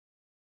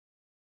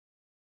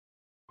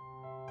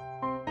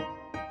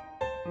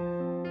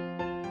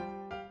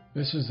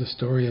This is the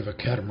story of a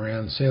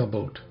catamaran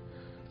sailboat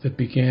that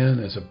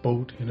began as a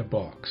boat in a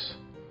box.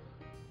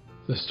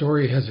 The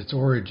story has its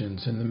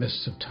origins in the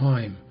mists of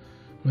time,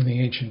 when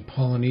the ancient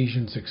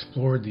Polynesians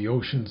explored the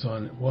oceans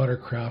on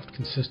watercraft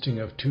consisting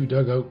of two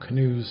dugout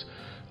canoes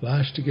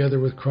lashed together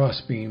with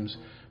crossbeams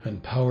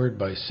and powered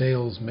by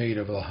sails made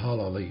of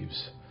lahala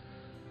leaves.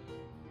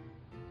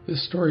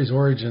 This story's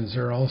origins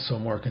are also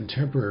more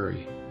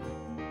contemporary.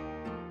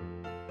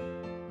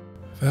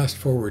 Fast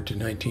forward to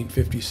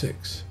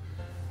 1956,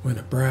 when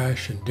a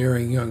brash and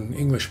daring young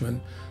Englishman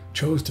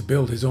chose to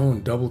build his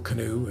own double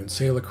canoe and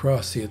sail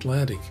across the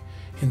Atlantic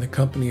in the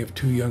company of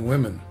two young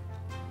women.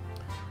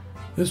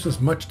 This was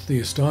much to the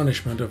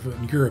astonishment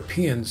of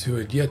Europeans who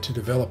had yet to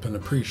develop an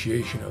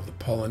appreciation of the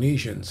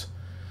Polynesians.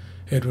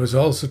 It was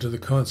also to the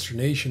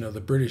consternation of the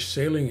British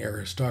sailing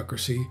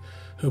aristocracy,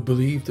 who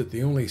believed that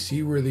the only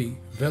seaworthy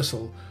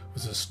vessel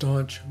was a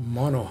staunch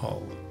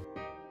monohull.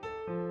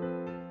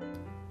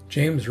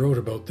 James wrote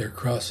about their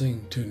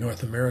crossing to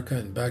North America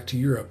and back to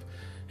Europe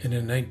in a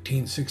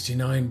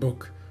 1969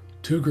 book,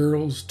 Two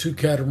Girls, Two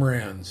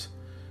Catamarans,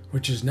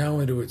 which is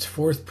now into its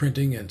fourth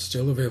printing and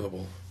still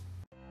available.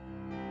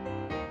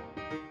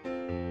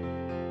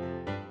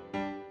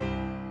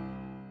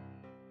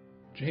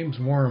 James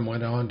Wharram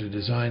went on to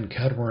design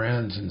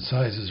catamarans in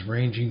sizes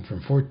ranging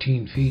from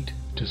 14 feet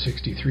to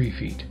 63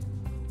 feet.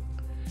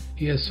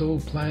 He has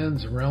sold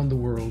plans around the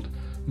world,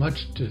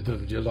 much to the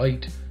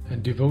delight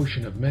and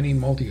devotion of many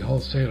multi-hull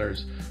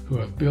sailors who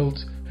have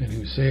built and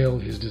who sail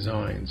his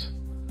designs.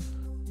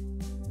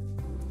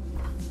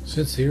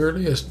 Since the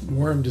earliest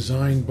Wharram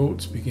design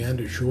boats began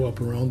to show up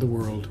around the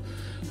world,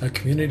 a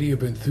community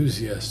of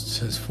enthusiasts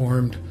has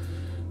formed,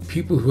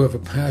 people who have a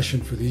passion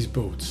for these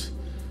boats.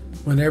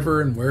 Whenever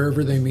and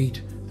wherever they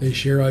meet, they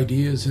share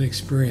ideas and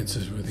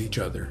experiences with each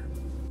other.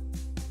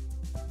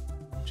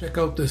 Check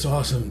out this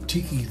awesome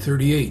Tiki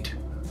 38,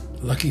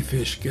 Lucky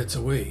Fish Gets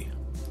Away.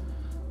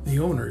 The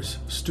owners,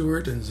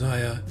 Stuart and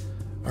Zaya,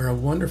 are a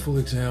wonderful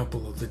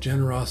example of the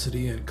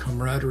generosity and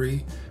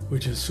camaraderie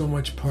which is so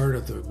much part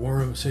of the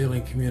Wharram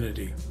sailing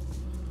community.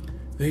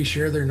 They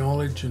share their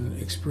knowledge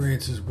and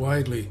experiences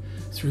widely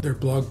through their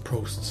blog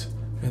posts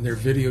and their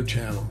video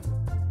channel.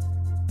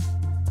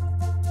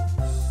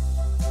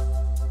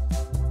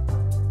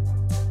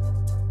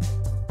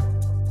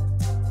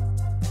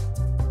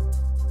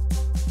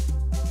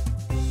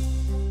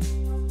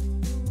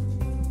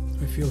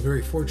 I feel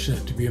very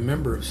fortunate to be a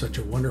member of such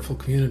a wonderful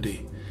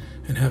community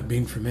and have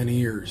been for many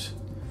years.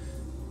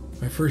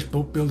 My first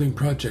boat building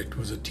project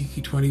was a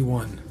Tiki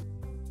 21.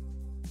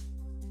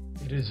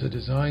 It is a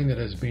design that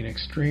has been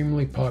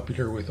extremely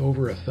popular, with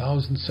over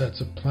 1,000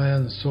 sets of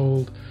plans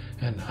sold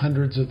and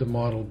hundreds of the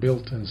model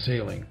built and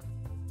sailing.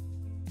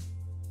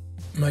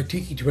 My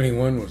Tiki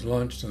 21 was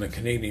launched on a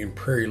Canadian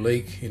prairie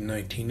lake in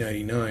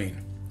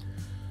 1999.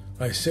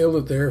 I sailed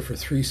it there for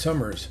 3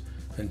 summers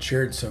and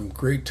shared some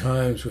great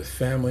times with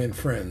family and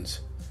friends.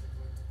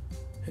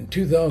 In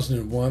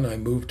 2001, I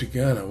moved to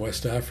Ghana,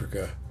 West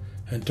Africa,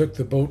 and took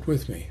the boat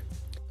with me.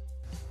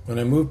 When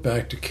I moved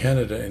back to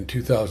Canada in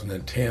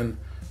 2010,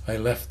 I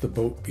left the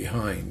boat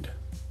behind.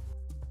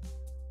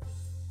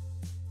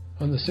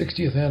 On the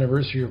 60th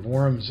anniversary of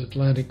Wharram's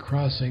Atlantic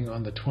crossing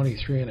on the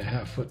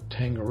 23.5-foot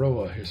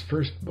Tangaroa, his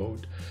first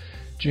boat,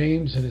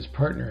 James and his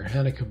partner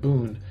Hannah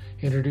Kaboon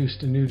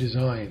introduced a new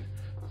design,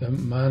 the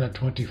Mana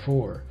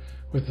 24,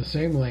 with the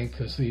same length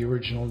as the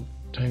original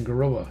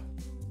Tangaroa.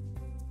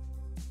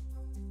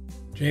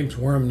 James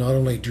Wharram not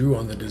only drew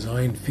on the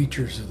design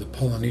features of the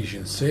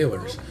Polynesian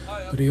sailors,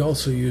 but he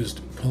also used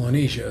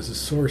Polynesia as a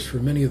source for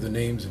many of the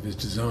names of his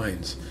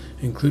designs,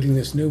 including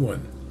this new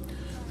one.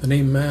 The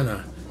name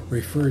Mana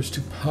refers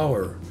to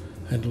power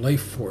and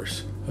life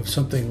force of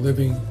something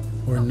living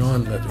or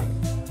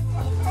non-living.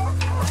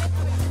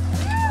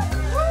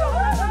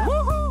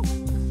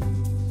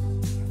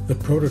 The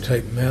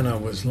prototype Mana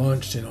was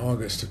launched in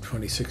August of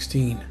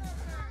 2016.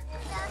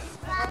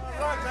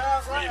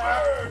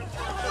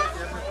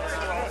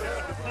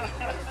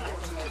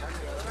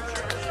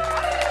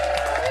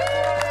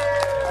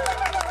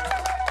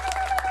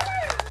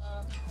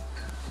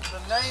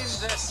 Name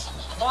this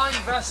fine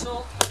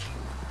vessel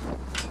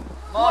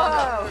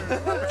Mana.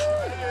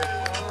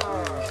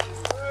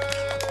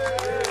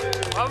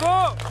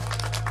 Bravo!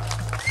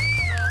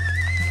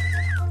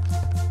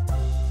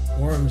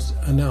 Wharram's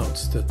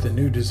announced that the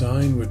new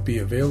design would be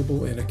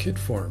available in a kit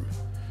form.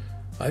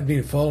 I'd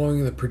been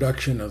following the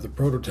production of the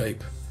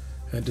prototype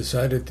and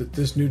decided that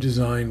this new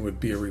design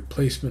would be a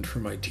replacement for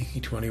my Tiki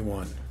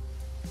 21.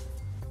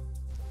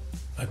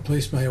 I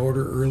placed my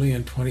order early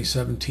in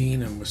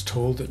 2017 and was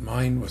told that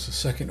mine was a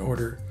second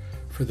order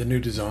for the new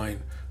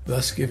design,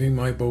 thus giving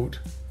my boat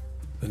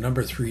the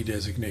number 3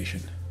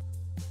 designation.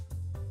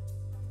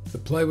 The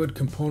plywood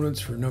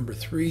components for number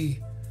 3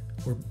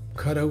 were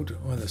cut out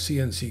on the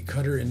CNC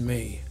cutter in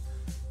May.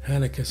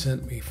 Hannah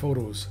sent me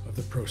photos of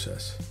the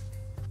process.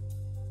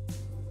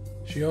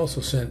 She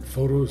also sent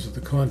photos of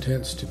the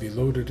contents to be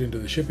loaded into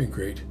the shipping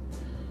crate.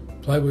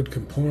 Plywood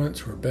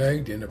components were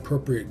bagged in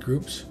appropriate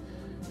groups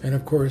And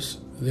of course,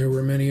 there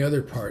were many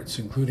other parts,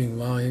 including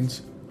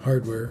lines,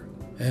 hardware,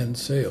 and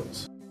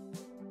sales.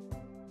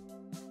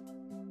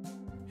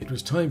 It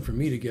was time for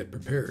me to get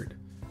prepared.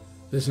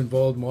 This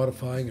involved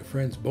modifying a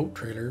friend's boat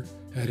trailer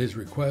at his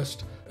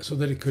request so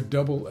that it could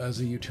double as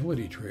a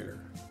utility trailer.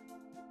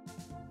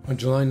 On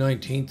July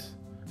 19th,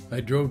 I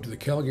drove to the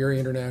Calgary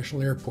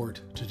International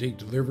Airport to take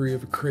delivery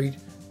of a crate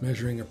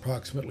measuring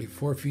approximately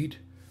 4 feet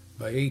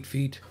by 8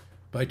 feet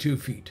by 2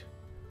 feet.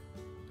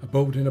 A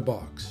boat in a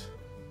box.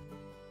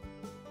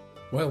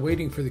 While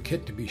waiting for the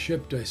kit to be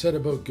shipped, I set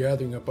about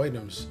gathering up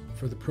items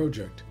for the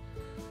project.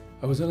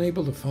 I was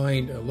unable to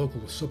find a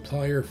local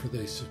supplier for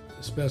the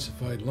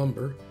specified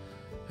lumber,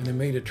 and I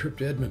made a trip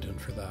to Edmonton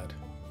for that.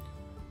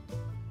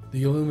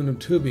 The aluminum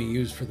tubing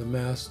used for the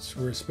masts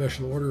were a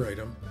special order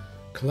item,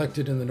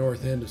 collected in the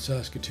north end of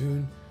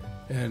Saskatoon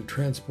and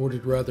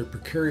transported rather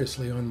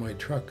precariously on my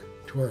truck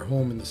to our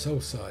home in the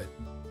south side.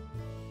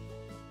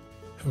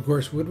 Of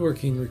course,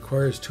 woodworking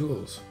requires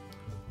tools,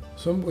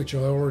 some of which I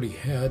already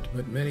had,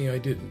 but many I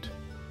didn't.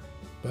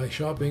 By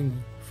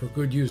shopping for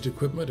good used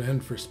equipment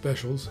and for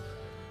specials,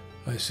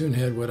 I soon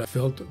had what I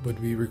felt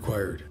would be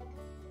required.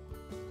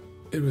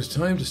 It was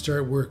time to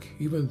start work,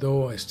 even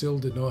though I still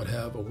did not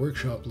have a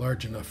workshop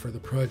large enough for the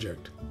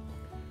project.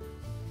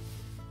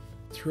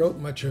 Throughout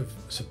much of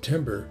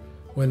September,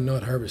 when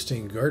not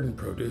harvesting garden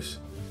produce,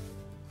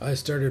 I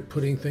started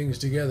putting things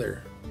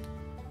together.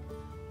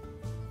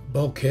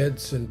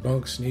 Bulkheads and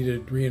bunks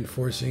needed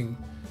reinforcing.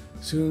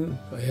 Soon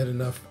I had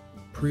enough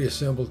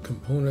pre-assembled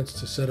components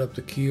to set up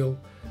the keel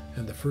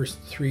and the first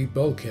 3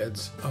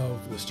 bulkheads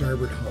of the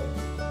starboard hull.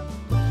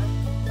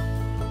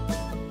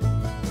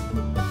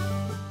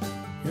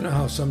 You know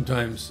how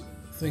sometimes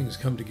things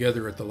come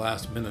together at the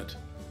last minute,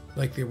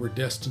 like they were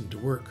destined to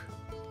work.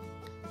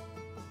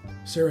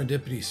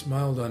 Serendipity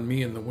smiled on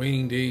me in the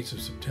waning days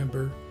of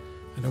September,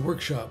 and a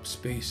workshop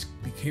space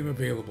became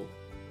available.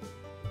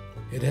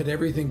 It had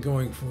everything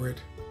going for it: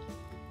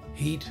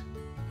 heat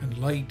and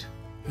light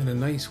and a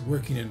nice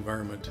working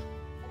environment.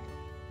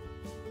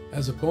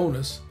 As a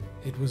bonus,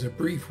 it was a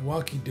brief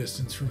walking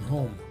distance from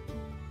home.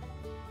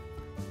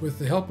 With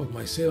the help of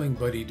my sailing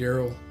buddy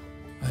Daryl,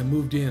 I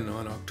moved in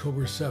on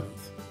October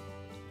 7th.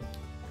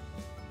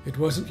 It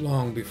wasn't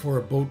long before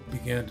a boat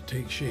began to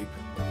take shape.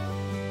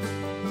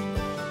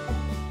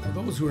 For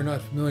those who are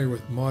not familiar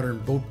with modern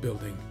boat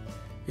building,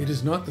 it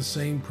is not the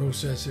same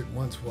process it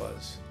once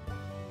was.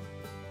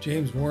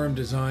 James Wharram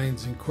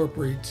Designs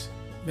incorporates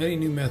many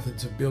new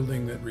methods of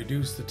building that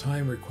reduce the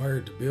time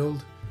required to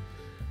build.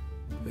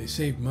 They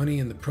save money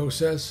in the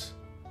process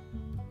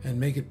and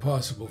make it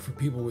possible for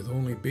people with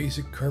only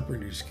basic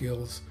carpentry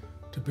skills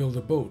to build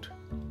a boat.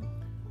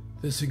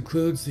 This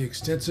includes the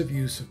extensive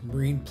use of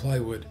marine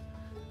plywood,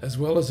 as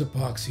well as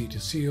epoxy to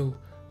seal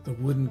the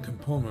wooden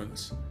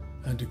components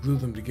and to glue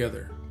them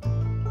together.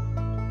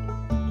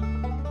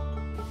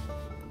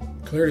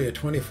 Clearly, a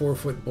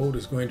 24-foot boat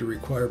is going to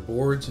require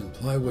boards and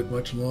plywood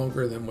much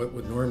longer than what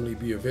would normally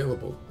be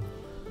available.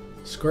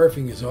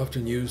 Scarfing is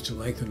often used to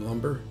lengthen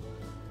lumber,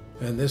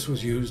 and this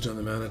was used on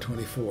the Mana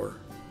 24,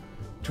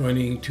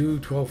 joining 2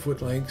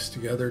 12-foot lengths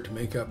together to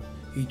make up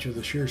each of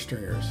the shear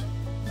stringers.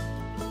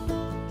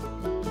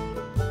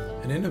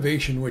 An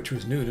innovation which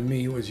was new to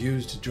me was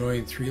used to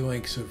join 3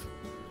 lengths of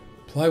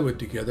plywood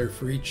together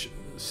for each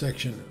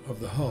section of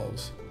the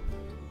hulls.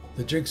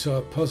 The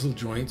jigsaw puzzle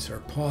joints are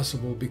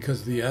possible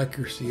because of the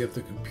accuracy of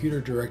the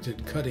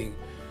computer-directed cutting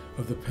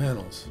of the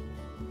panels.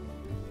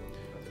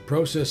 The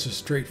process is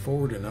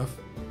straightforward enough.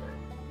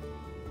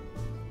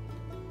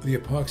 The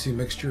epoxy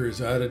mixture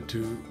is added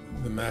to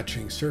the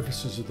matching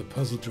surfaces of the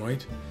puzzle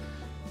joint,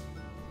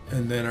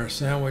 and then are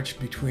sandwiched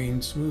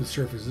between smooth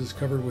surfaces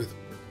covered with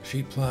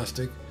sheet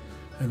plastic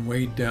and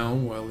weighed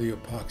down while the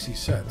epoxy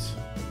sets.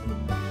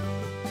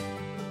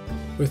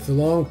 With the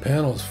long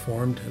panels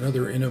formed,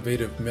 another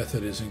innovative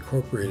method is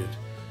incorporated.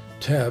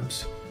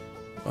 Tabs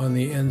on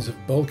the ends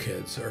of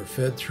bulkheads are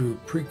fed through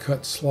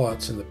pre-cut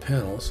slots in the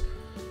panels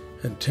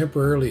and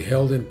temporarily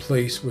held in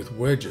place with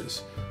wedges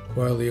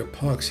while the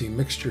epoxy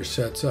mixture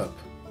sets up.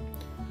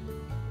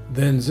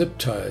 Then zip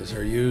ties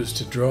are used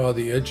to draw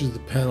the edges of the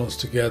panels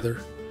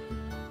together.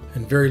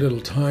 In very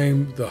little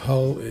time, the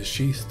hull is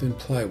sheathed in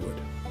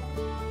plywood.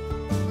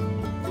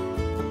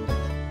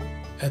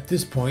 At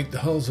this point, the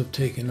hulls have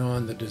taken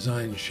on the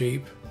design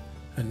shape,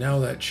 and now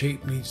that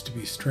shape needs to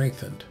be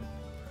strengthened.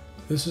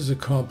 This is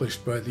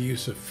accomplished by the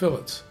use of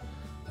fillets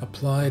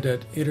applied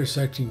at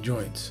intersecting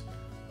joints.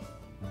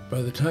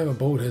 By the time a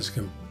boat has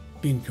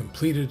been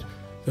completed,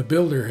 the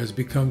builder has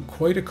become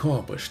quite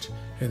accomplished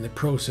in the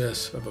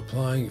process of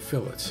applying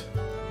fillets.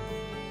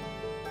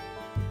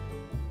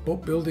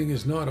 Boat building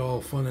is not all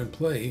fun and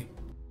play.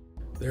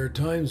 There are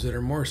times that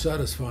are more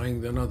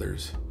satisfying than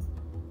others.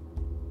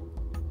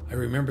 I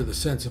remember the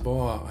sense of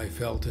awe I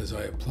felt as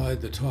I applied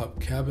the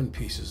top cabin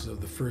pieces of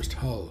the first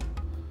hull.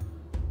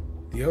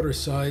 The outer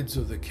sides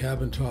of the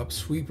cabin top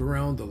sweep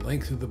around the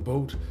length of the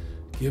boat,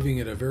 giving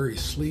it a very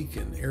sleek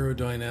and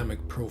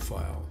aerodynamic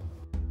profile.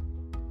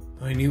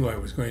 I knew I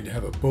was going to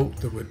have a boat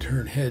that would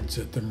turn heads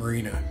at the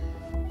marina.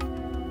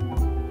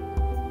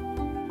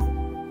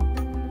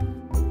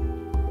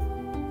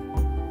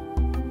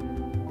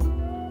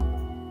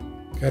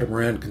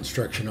 Catamaran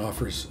construction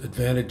offers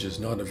advantages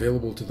not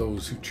available to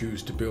those who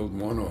choose to build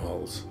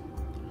monohulls.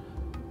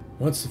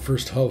 Once the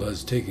first hull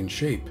has taken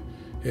shape,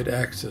 it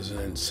acts as an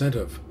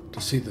incentive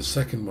to see the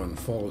second one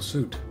follow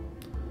suit.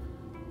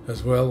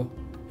 As well,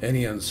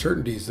 any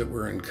uncertainties that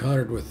were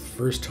encountered with the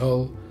first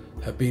hull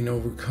have been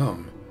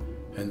overcome,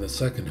 and the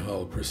second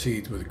hull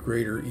proceeds with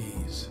greater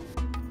ease.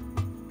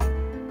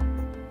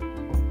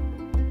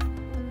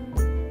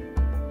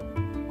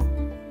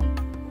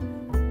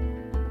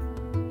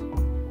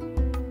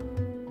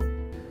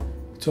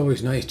 It's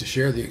always nice to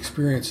share the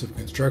experience of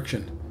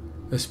construction,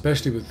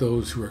 especially with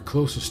those who are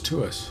closest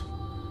to us.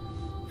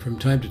 From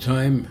time to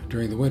time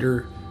during the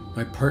winter,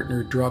 my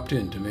partner dropped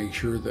in to make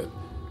sure that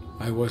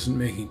I wasn't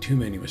making too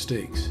many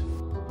mistakes.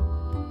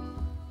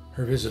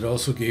 Her visit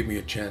also gave me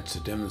a chance to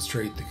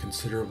demonstrate the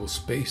considerable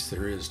space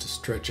there is to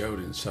stretch out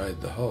inside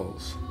the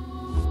hulls.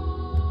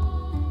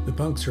 The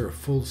bunks are a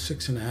full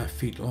 6.5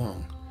 feet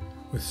long,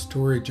 with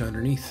storage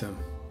underneath them.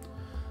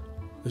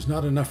 There's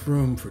not enough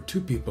room for 2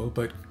 people,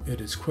 but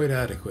it is quite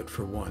adequate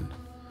for 1.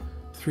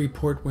 3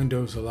 port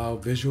windows allow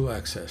visual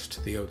access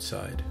to the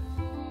outside.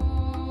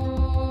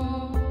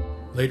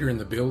 Later in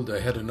the build, I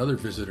had another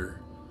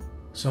visitor,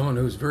 someone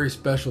who was very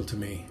special to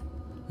me,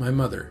 my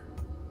mother.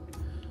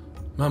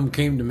 Mom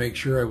came to make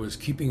sure I was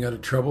keeping out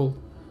of trouble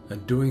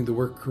and doing the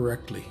work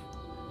correctly.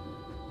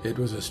 It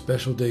was a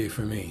special day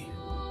for me.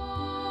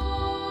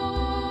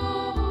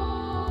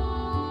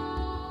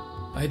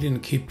 I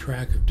didn't keep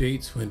track of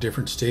dates when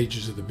different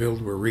stages of the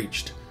build were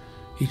reached.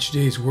 Each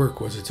day's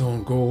work was its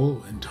own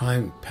goal, and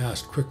time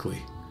passed quickly.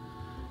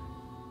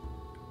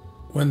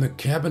 When the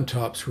cabin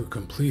tops were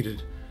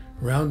completed,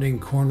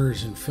 rounding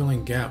corners and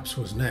filling gaps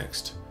was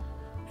next,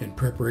 in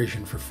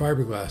preparation for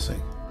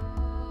fiberglassing.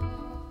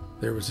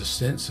 There was a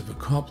sense of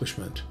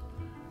accomplishment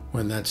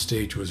when that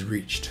stage was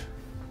reached.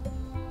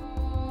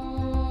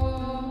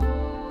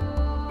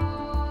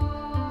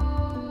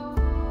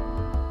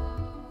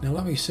 Now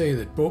let me say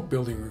that boat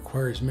building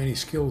requires many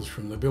skills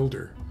from the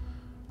builder,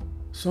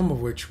 some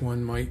of which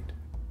one might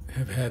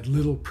have had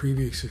little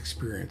previous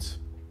experience.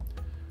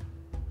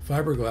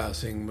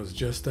 Fiberglassing was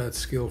just that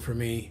skill for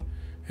me,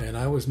 and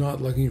I was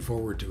not looking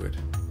forward to it.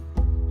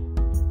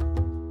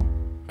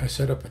 I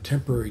set up a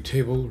temporary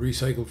table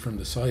recycled from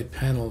the side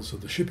panels of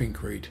the shipping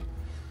crate.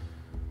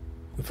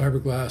 The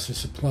fiberglass is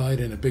supplied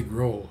in a big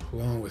roll,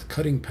 along with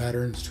cutting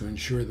patterns to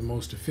ensure the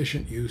most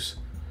efficient use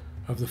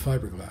of the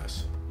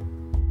fiberglass.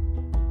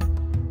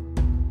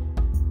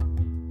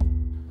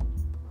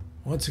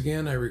 Once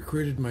again, I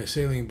recruited my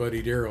sailing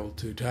buddy Daryl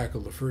to tackle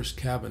the first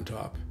cabin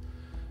top.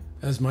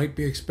 As might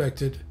be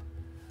expected,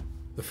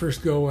 the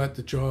first go at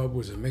the job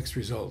was a mixed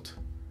result,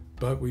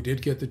 but we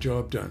did get the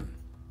job done.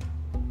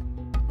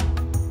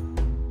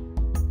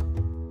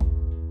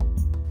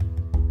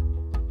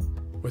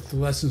 With the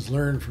lessons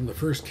learned from the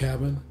first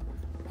cabin,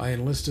 I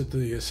enlisted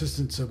the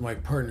assistance of my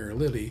partner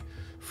Lily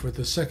for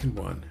the second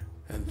one,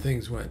 and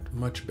things went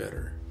much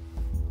better.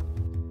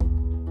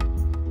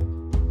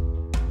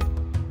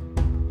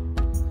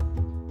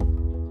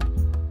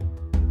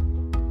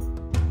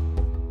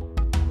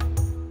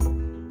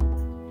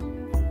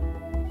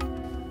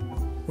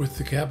 With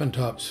the cabin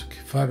tops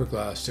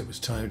fiberglassed, it was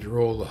time to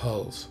roll the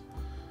hulls.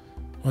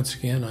 Once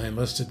again, I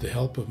enlisted the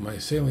help of my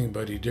sailing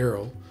buddy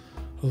Daryl,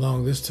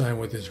 along this time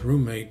with his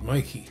roommate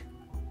Mikey.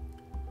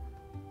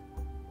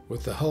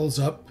 With the hulls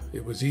up,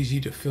 it was easy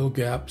to fill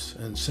gaps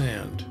and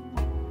sand.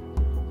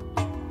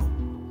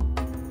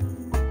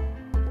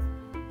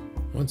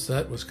 Once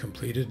that was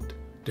completed,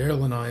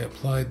 Daryl and I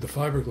applied the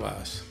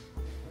fiberglass.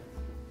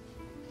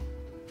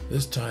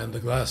 This time, the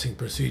glassing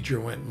procedure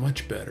went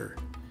much better.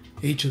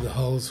 Each of the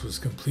hulls was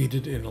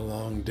completed in a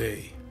long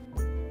day.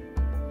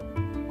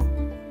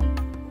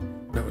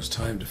 It was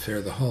time to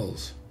fair the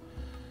hulls.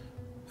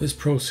 This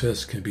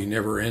process can be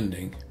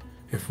never-ending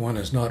if one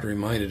is not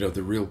reminded of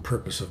the real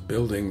purpose of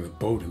building the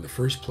boat in the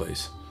first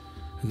place,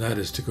 and that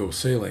is to go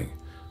sailing,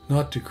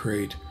 not to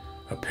create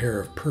a pair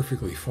of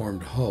perfectly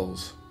formed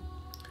hulls.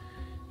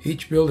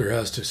 Each builder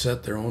has to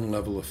set their own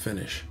level of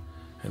finish,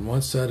 and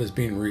once that has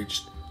been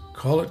reached,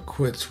 call it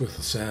quits with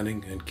the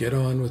sanding and get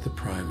on with the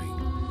priming.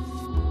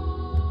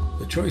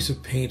 The choice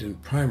of paint and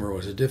primer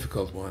was a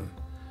difficult one.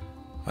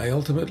 I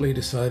ultimately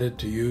decided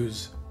to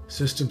use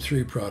System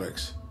 3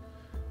 products,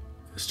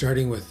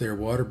 starting with their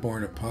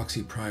waterborne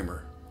epoxy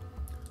primer.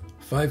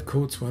 5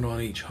 coats went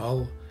on each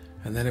hull,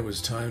 and then it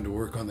was time to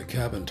work on the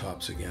cabin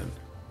tops again.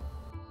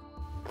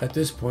 At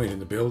this point in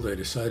the build, I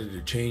decided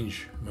to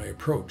change my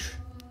approach.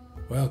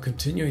 While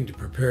continuing to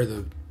prepare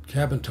the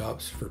cabin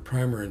tops for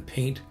primer and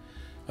paint,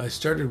 I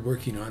started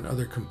working on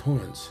other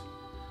components.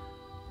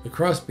 The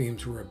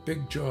crossbeams were a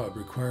big job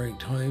requiring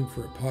time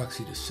for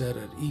epoxy to set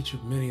at each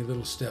of many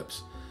little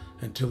steps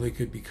until they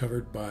could be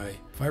covered by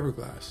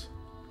fiberglass.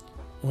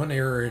 One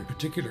error in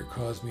particular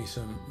caused me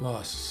some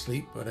loss of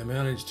sleep, but I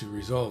managed to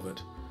resolve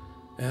it.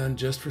 And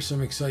just for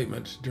some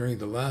excitement, during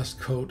the last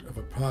coat of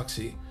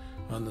epoxy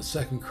on the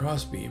second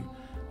crossbeam,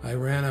 I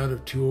ran out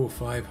of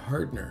 205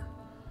 hardener.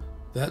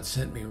 That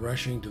sent me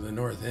rushing to the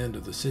north end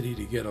of the city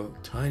to get a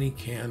tiny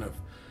can of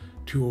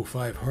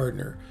 205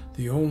 hardener,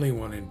 the only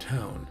one in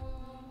town.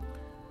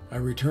 I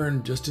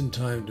returned just in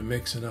time to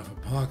mix enough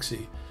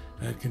epoxy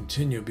and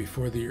continue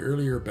before the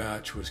earlier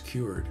batch was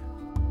cured.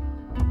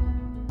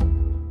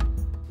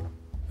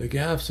 The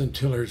gaffs and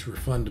tillers were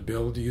fun to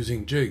build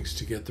using jigs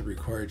to get the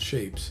required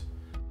shapes.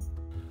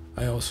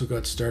 I also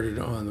got started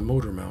on the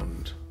motor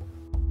mounting.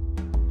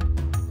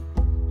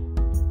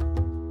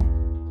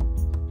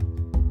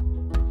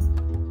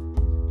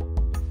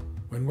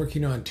 When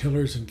working on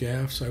tillers and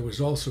gaffs, I was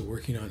also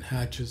working on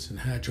hatches and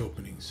hatch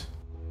openings.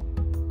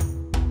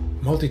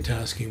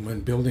 Multitasking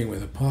when building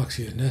with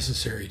epoxy is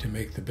necessary to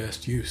make the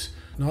best use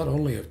not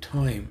only of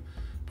time,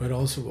 but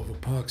also of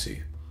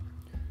epoxy.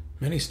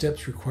 Many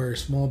steps require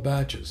small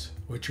batches,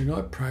 which are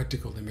not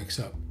practical to mix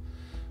up,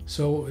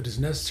 so it is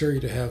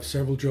necessary to have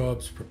several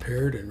jobs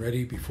prepared and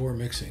ready before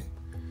mixing.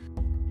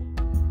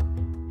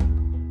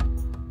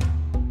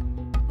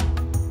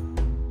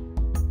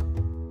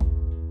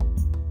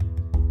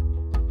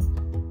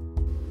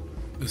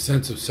 The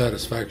sense of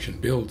satisfaction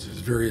builds as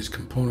various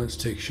components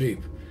take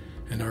shape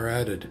and are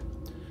added.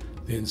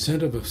 The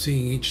incentive of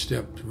seeing each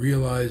step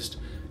realized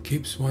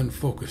keeps one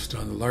focused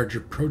on the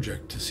larger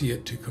project to see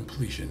it to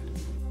completion.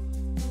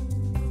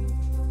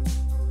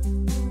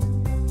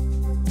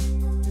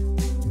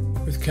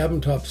 With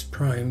cabin tops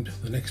primed,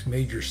 the next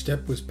major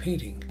step was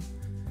painting.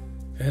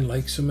 And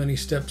like so many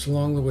steps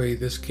along the way,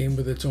 this came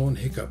with its own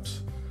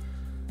hiccups.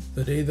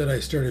 The day that I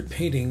started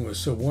painting was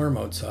so warm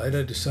outside,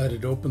 I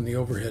decided to open the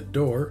overhead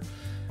door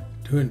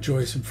to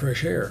enjoy some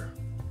fresh air.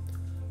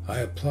 I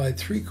applied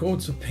 3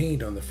 coats of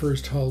paint on the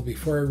first hull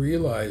before I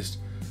realized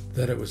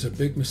that it was a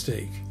big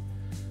mistake.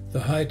 The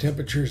high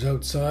temperatures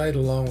outside,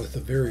 along with the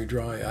very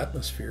dry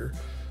atmosphere,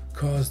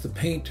 caused the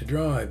paint to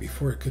dry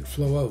before it could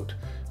flow out,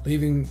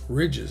 leaving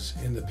ridges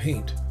in the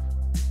paint.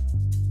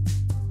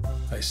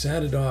 I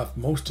sanded off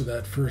most of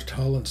that first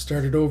hull and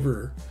started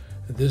over,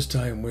 this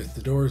time with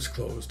the doors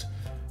closed,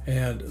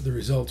 and the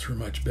results were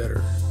much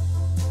better.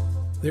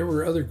 There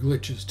were other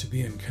glitches to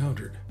be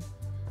encountered.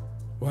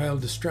 While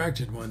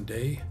distracted one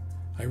day,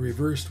 I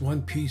reversed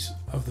one piece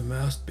of the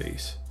mast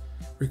base,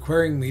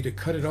 requiring me to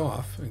cut it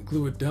off and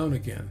glue it down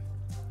again.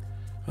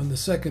 On the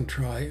second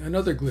try,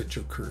 another glitch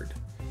occurred.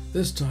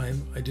 This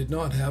time, I did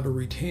not have a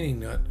retaining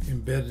nut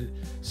embedded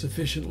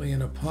sufficiently in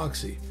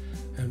epoxy,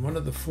 and one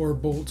of the 4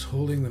 bolts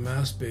holding the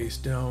mast base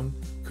down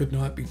could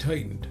not be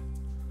tightened.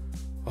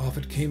 Off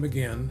it came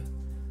again,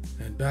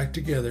 and back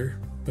together,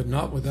 but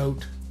not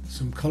without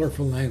some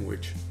colorful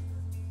language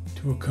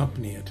to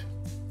accompany it.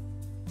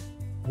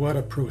 What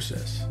a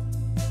process.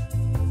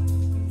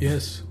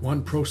 Yes,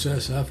 one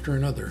process after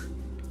another.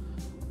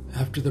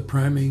 After the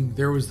priming,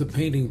 there was the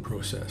painting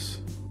process,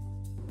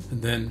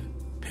 and then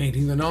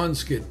painting the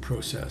non-skid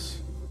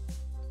process,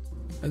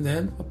 and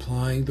then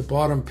applying the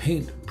bottom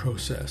paint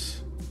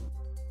process,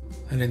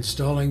 and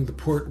installing the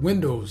port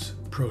windows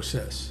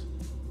process,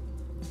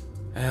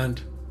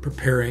 and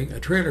preparing a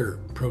trailer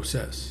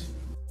process.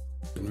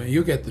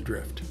 You get the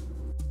drift.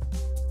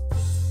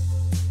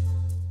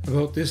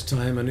 About this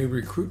time, a new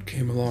recruit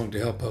came along to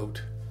help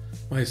out.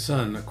 My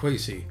son,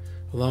 Akwesi,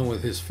 along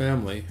with his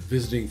family,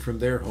 visiting from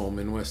their home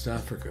in West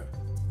Africa.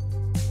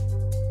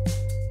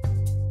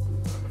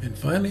 And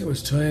finally, it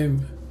was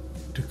time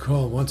to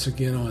call once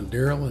again on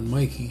Daryl and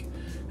Mikey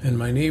and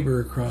my neighbor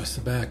across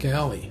the back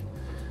alley.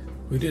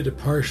 We did a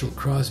partial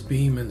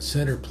cross-beam and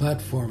center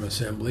platform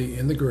assembly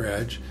in the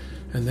garage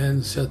and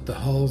then set the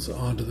hulls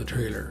onto the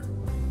trailer.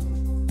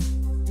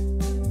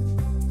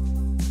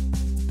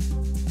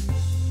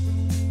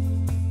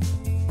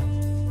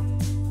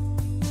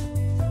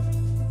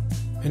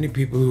 Many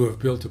people who have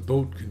built a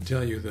boat can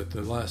tell you that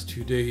the last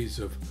 2 days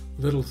of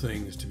little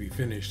things to be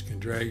finished can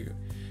drag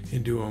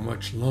into a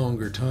much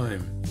longer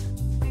time.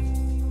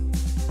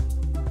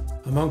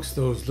 Amongst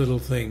those little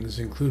things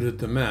included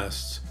the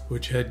masts,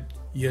 which had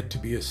yet to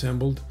be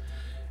assembled,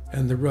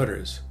 and the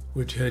rudders,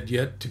 which had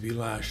yet to be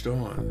lashed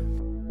on.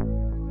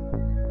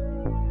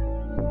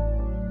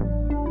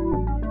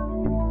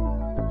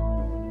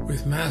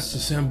 With masts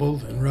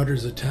assembled and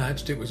rudders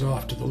attached, it was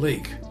off to the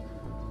lake,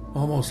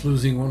 almost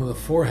losing one of the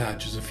 4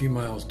 hatches a few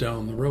miles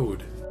down the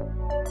road.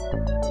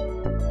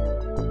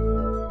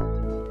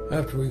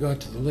 After we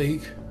got to the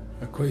lake,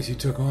 Akwesi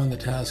took on the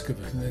task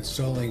of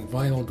installing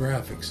vinyl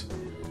graphics,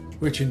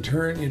 which in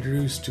turn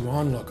introduced to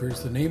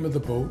onlookers the name of the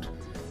boat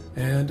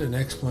and an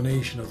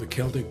explanation of the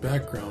Celtic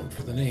background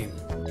for the name.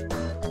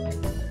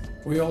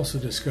 We also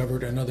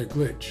discovered another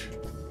glitch.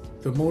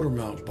 The motor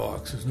mount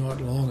box was not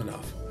long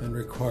enough and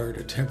required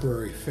a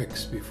temporary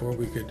fix before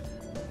we could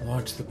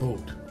launch the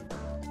boat.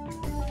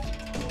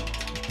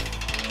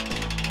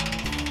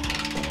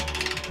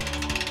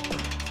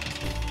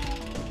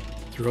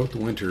 Throughout the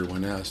winter,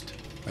 when asked,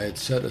 I had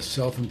set a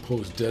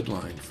self-imposed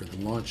deadline for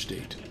the launch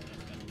date,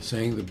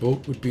 saying the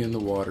boat would be in the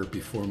water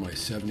before my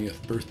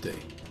 70th birthday.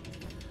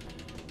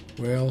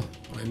 Well,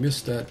 I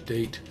missed that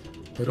date,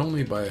 but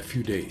only by a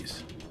few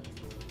days.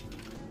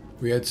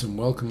 We had some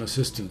welcome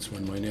assistance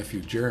when my nephew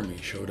Jeremy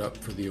showed up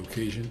for the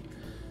occasion,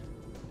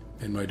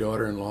 and my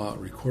daughter-in-law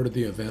recorded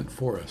the event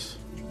for us.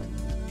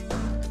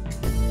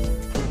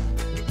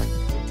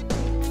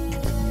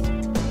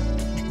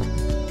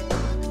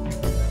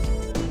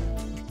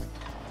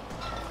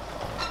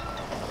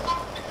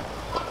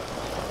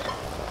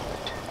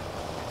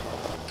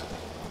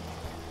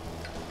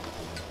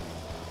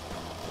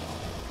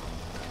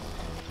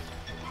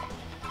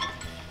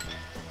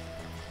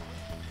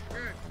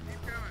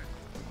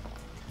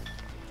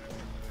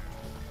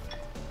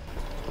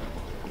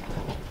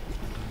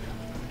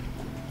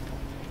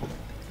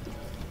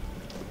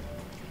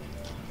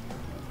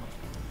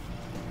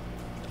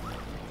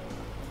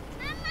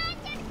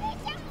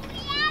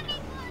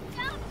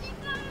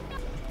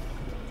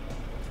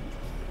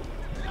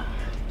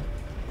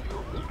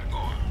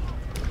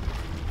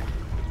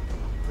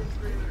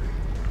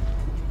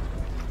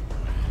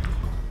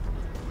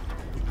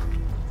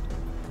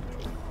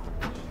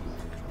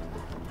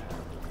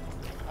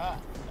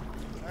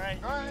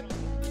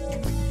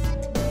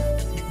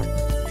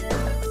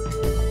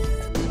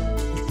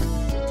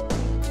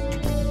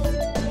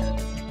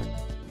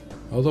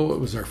 Although it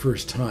was our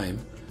first time,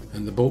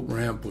 and the boat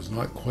ramp was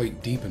not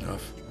quite deep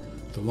enough,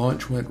 the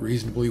launch went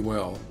reasonably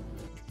well,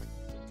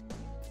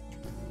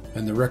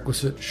 and the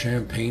requisite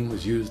champagne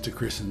was used to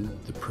christen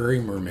the Prairie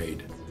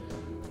Mermaid.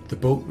 The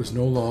boat was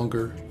no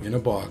longer in a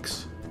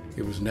box,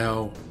 it was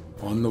now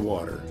on the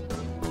water.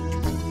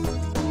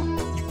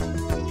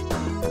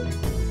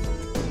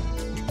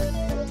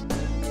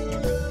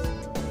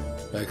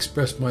 I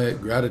expressed my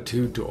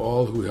gratitude to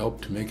all who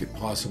helped to make it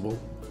possible.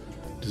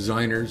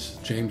 Designers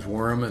James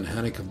Wharram and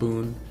Hanneke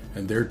Boone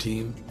and their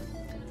team,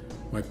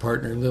 my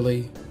partner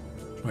Lily,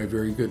 my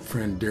very good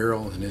friend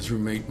Daryl and his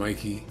roommate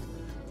Mikey,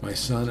 my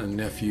son and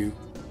nephew.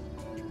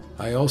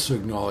 I also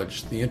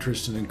acknowledge the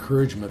interest and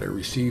encouragement I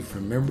received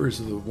from members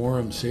of the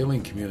Wharram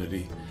sailing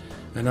community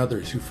and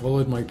others who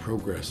followed my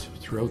progress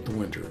throughout the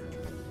winter.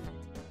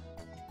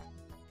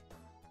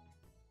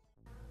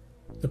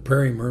 The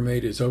Prairie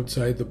Mermaid is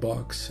outside the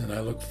box, and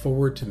I look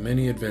forward to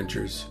many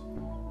adventures.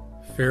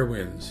 Fair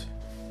winds.